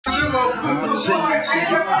I'ma tell you to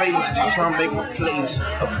your face, just tryna make my place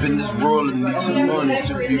up in this world and need some money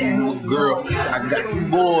to feed me a girl. I got the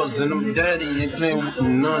boys and I'm daddy, ain't playing with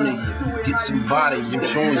none of you. Get somebody, I'm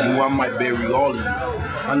showing you I might bury all of you.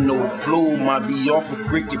 I know the flow might be off of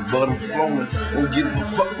cricket, but I'm flowing. Don't give a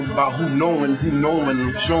fuck about who knowing,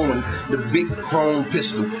 I'm showing the big chrome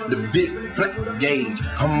pistol, the big black gauge.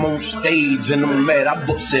 I'm on stage and I'm mad, I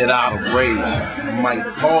bust it out of rage. I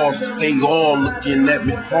might pause, stay all looking at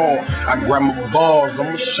me fall. I grab my balls,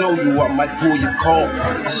 I'ma show you I might pull your call.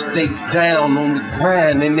 I stay down on the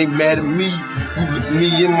grind and they mad at me. You look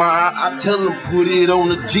me in my eye, I tell them put it on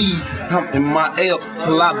the G. I'm in my L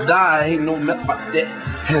till I die, ain't no nothing about that.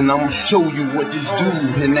 And I'ma show you what this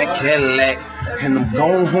dude in that Cadillac. And I'm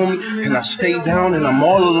gone, homie, and I stay down, and I'm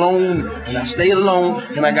all alone, and I stay alone,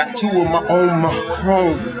 and I got two of my own, my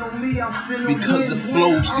chrome. Because the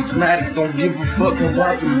flow stigmatic, don't give a fuck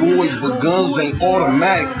about the boys, but guns ain't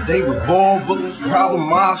automatic. They revolver,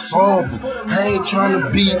 problem I solve them. I ain't trying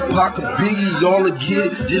to be Pocket Biggie, y'all will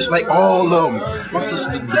get it just like all of them. My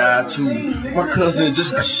sister died too, my cousin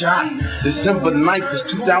just got shot. December 9th is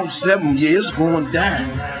 2007, yeah, it's going down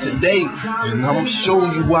today. And I'ma show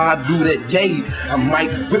you why I do that day. I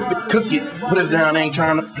might whip it, cook it, put it down, ain't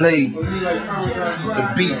trying to play.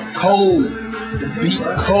 The beat cold, the beat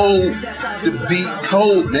cold, the beat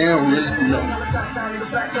cold, they don't really know.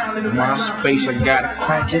 MySpace, I got it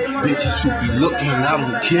cracking, bitches who be looking, I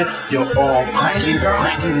don't care, you're all cracking,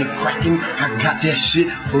 cracking and cracking. I got that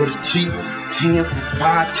shit for the cheap, 10 for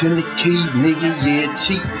 5, 10 the key, nigga, yeah,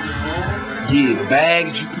 cheap. Yeah,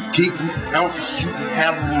 bags you can keep them, ounces you can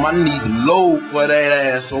have them. I need a load for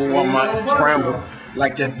that ass, so I might scramble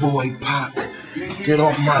like that boy Pop. Get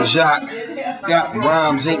off my jock, got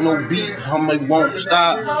rhymes, ain't no beat, homie won't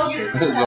stop.